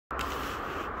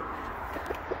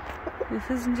This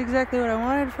isn't exactly what I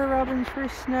wanted for Robin's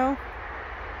first snow.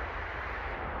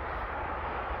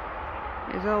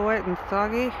 It's all wet and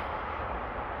soggy.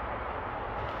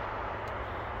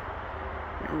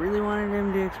 I really wanted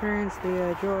him to experience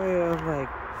the joy of like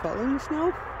falling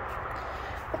snow.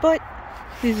 But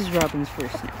this is Robin's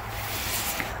first snow.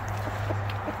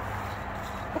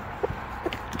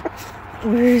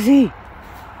 Where is he?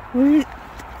 Where is...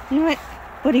 You know what?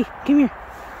 Buddy, come here.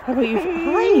 How about you?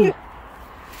 Hi!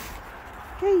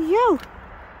 Hey, yo!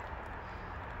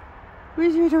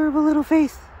 Where's your adorable little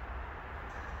face?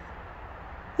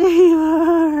 There you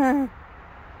are!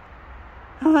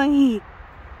 Hi! You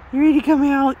ready to come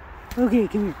out? Okay,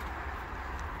 come here.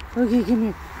 Okay, come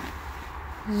here.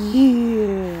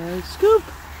 Yeah! Scoop!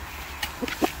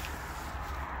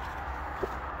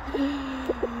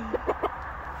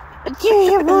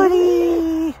 Yeah,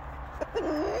 buddy!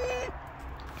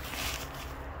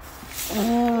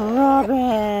 Oh,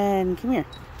 Robin! Come here.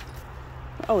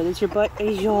 Oh, that's your butt?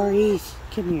 It's yours.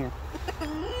 Come here.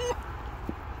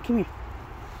 Come here.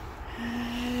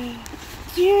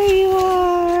 There you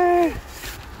are!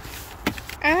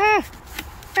 Ah!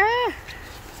 Ah!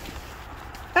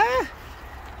 Ah!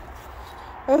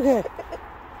 Okay.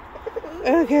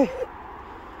 Okay.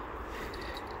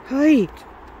 Hi.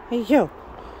 Hey, yo.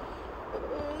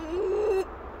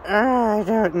 I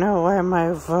don't know why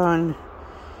my phone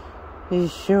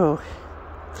is so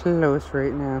close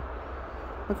right now.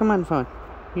 Oh, come on, phone.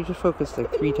 You just focused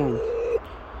like 3 times.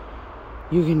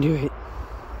 You can do it.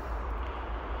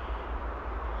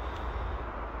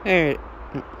 Alright.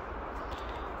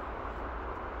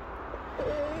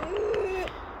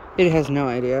 It has no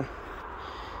idea.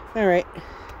 Alright.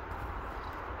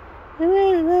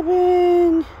 Alright,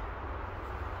 Robin.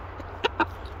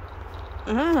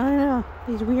 I don't know.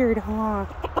 He's weird, huh?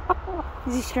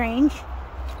 Is he strange?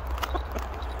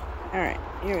 Alright,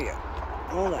 here we go.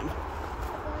 Hold on.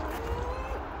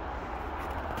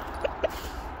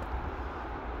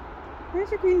 Where's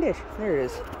your green dish? There it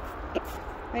is.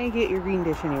 How do you get your green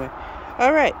dish anyway?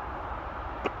 Alright.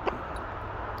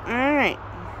 Alright.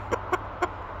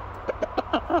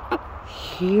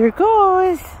 Here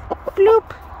goes.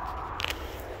 Bloop.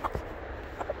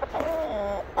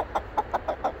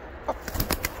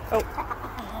 Oh.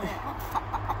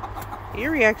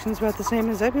 Your reaction's about the same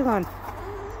as Zebulon.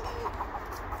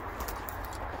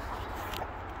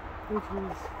 Which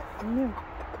is no.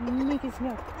 Make it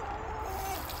snow.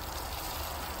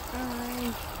 I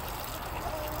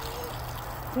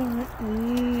don't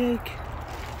like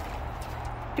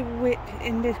the wet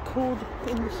and the cold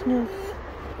and the snow.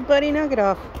 Buddy, knock it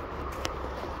off.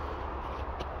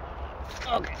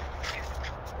 Okay.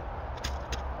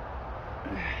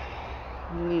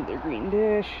 Need their green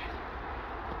dish.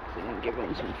 So I'm give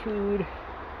them some food.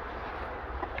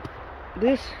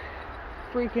 This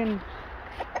freaking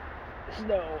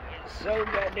snow is so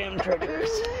goddamn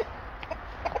treacherous.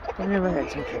 I've never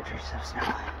had some treacherous of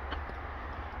snow.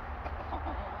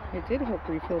 It did help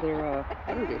refill their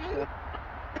water dish though.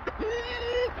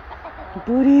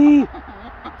 Buddy!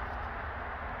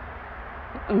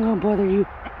 I'm gonna bother you.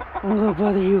 I'm gonna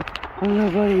bother you. I'm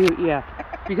gonna bother you. Yeah,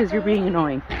 because you're being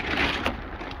annoying.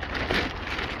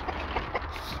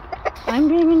 I'm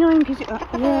being annoying because you...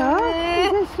 yeah?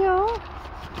 Is this so?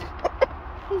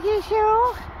 Is this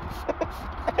so?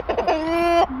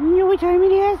 You know what time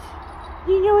it is?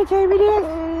 You know what time it is?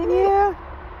 Yeah?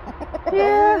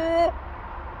 Yeah?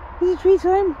 Is it treat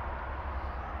time?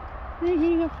 Here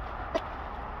you go.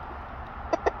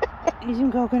 Need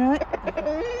some coconut?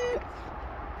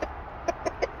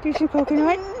 Do some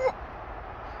coconut?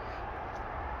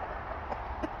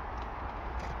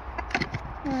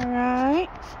 Alright.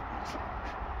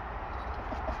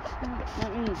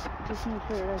 Let me just make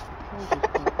sure that's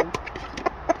something.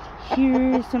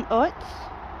 Here's some oats.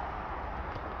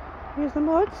 Here's some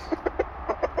oats.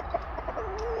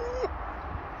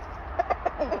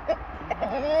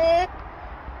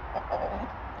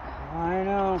 Oh, I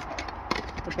know.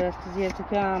 The best is yet to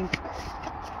come.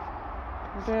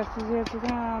 The best is yet to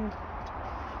come.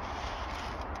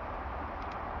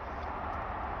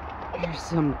 Here's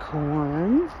some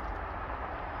corn.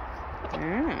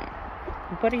 Ah.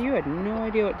 Buddy, you had no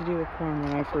idea what to do with corn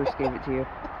when I first gave it to you.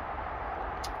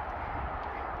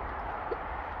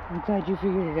 I'm glad you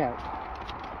figured it out.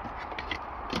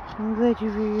 I'm glad you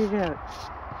figured it out.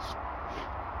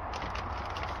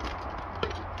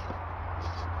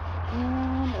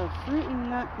 And a fruit and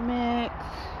nut mix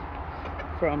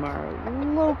from our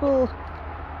local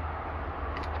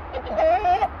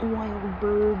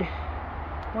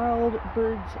Wild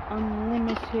Birds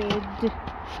Unlimited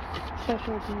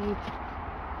specialty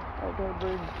outdoor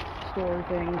bird store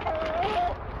thing.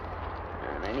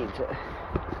 And I need to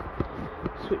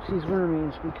switch these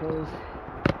wormies because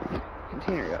the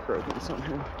container got broken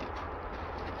somehow.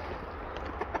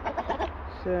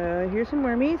 So here's some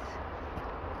wormies.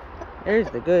 There's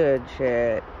the good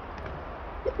shit.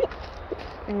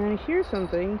 And here's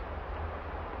something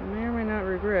I may or may not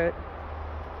regret,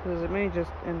 because it may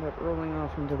just end up rolling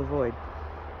off into the void.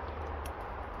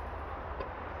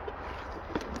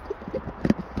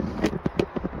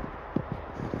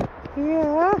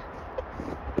 Yeah?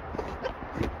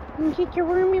 You get your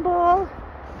wormy ball.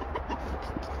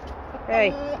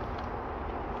 Hey.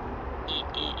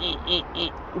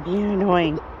 Being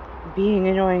annoying. Being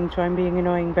annoying, so I'm being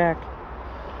annoying back.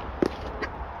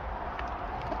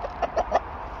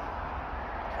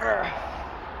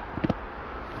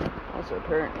 Also,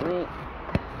 apparently,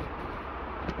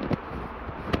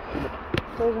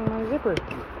 closing my zipper.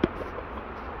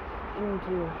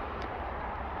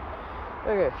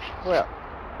 Okay, well,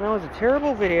 that was a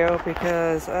terrible video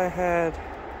because I had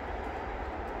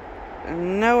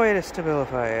no way to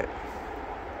stabilify it.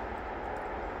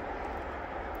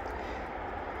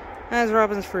 That's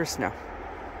Robin's first snow.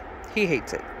 He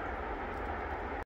hates it.